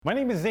My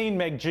name is Zane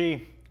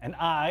Megji, and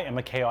I am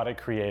a chaotic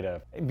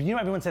creative. You know,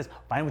 everyone says,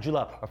 find what you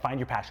love or find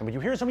your passion, but you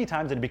hear it so many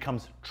times that it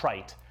becomes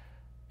trite.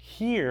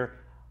 Here,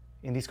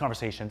 in these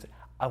conversations,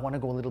 I want to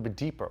go a little bit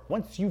deeper.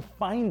 Once you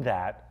find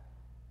that,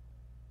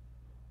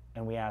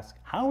 and we ask,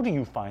 how do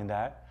you find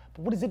that?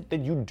 But what is it that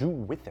you do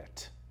with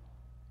it?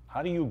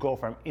 How do you go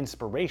from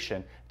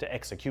inspiration to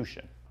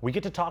execution? We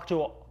get to talk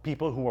to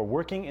people who are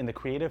working in the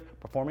creative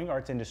performing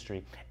arts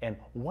industry and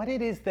what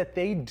it is that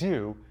they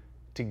do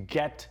to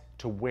get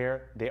to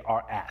where they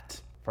are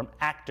at. From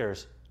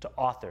actors to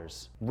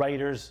authors,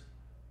 writers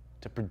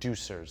to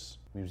producers,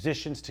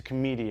 musicians to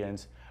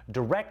comedians,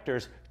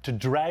 directors to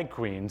drag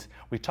queens.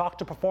 We talk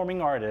to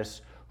performing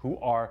artists who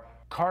are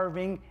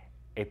carving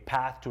a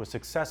path to a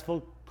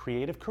successful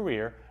creative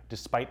career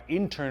despite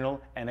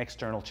internal and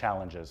external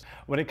challenges.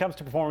 When it comes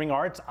to performing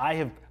arts, I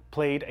have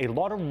played a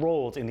lot of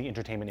roles in the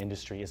entertainment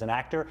industry. As an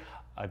actor,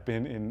 I've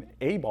been in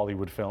a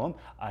Bollywood film.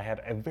 I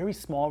had a very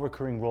small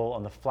recurring role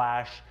on The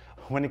Flash.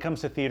 When it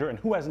comes to theater, and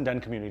who hasn't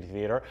done community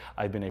theater,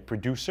 I've been a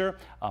producer,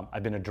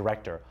 I've been a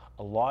director.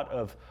 A lot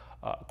of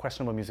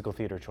questionable musical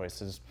theater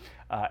choices.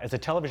 As a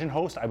television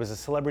host, I was a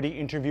celebrity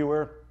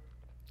interviewer,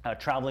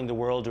 traveling the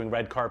world doing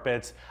red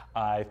carpets.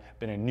 I've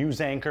been a news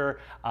anchor.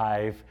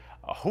 I've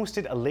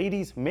hosted a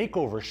ladies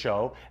makeover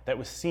show that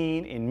was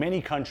seen in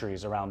many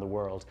countries around the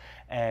world.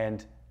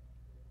 And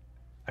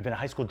I've been a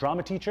high school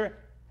drama teacher,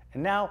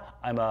 and now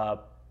I'm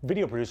a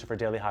video producer for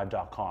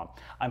dailyhive.com.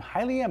 I'm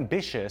highly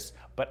ambitious,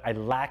 but I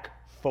lack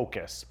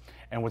focus.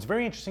 And what's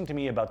very interesting to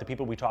me about the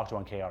people we talk to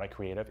on Chaotic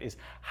Creative is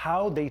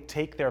how they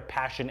take their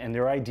passion and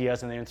their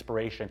ideas and their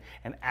inspiration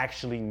and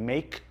actually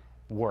make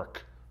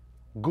work.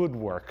 Good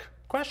work,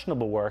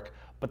 questionable work,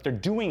 but they're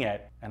doing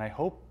it. And I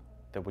hope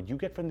that what you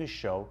get from this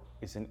show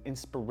is an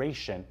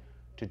inspiration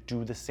to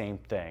do the same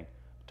thing,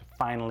 to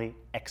finally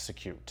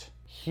execute.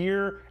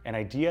 Hear an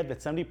idea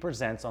that somebody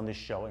presents on this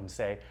show and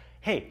say,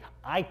 hey,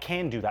 I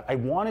can do that. I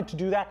wanted to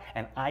do that,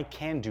 and I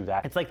can do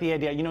that. It's like the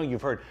idea, you know,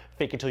 you've heard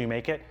fake it till you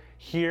make it.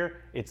 Here,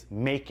 it's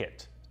make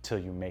it till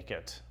you make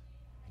it.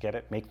 Get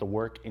it? Make the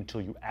work until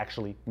you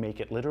actually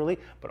make it literally,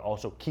 but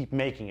also keep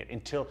making it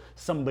until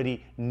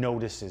somebody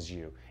notices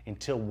you,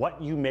 until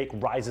what you make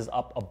rises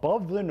up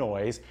above the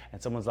noise and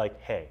someone's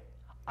like, hey,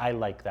 I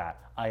like that.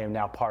 I am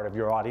now part of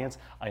your audience.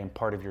 I am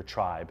part of your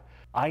tribe.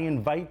 I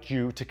invite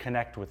you to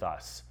connect with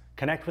us.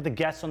 Connect with the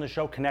guests on the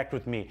show. Connect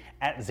with me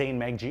at Zane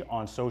Megji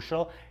on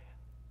social.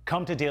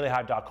 Come to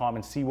dailyhive.com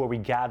and see where we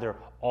gather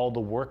all the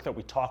work that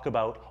we talk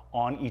about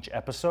on each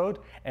episode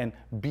and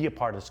be a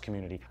part of this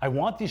community. I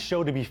want this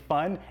show to be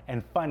fun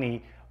and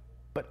funny,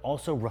 but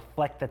also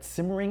reflect that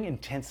simmering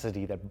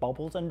intensity that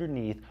bubbles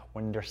underneath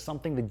when there's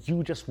something that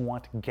you just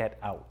want to get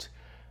out.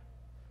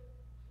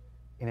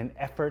 In an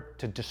effort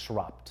to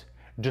disrupt.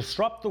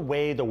 Disrupt the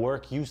way the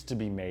work used to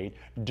be made.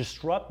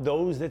 Disrupt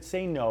those that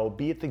say no,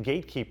 be it the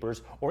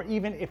gatekeepers, or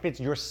even if it's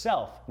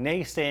yourself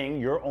naysaying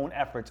your own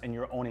efforts and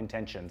your own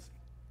intentions.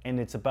 And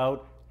it's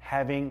about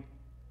having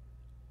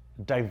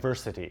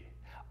diversity.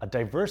 A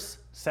diverse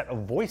set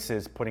of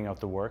voices putting out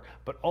the work,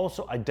 but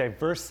also a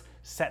diverse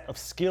set of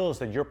skills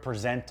that you're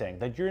presenting.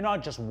 That you're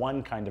not just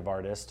one kind of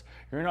artist,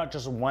 you're not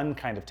just one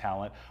kind of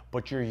talent,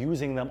 but you're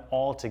using them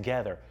all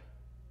together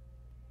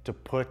to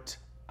put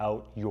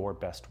out your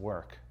best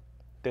work.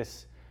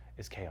 This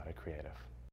is Chaotic Creative.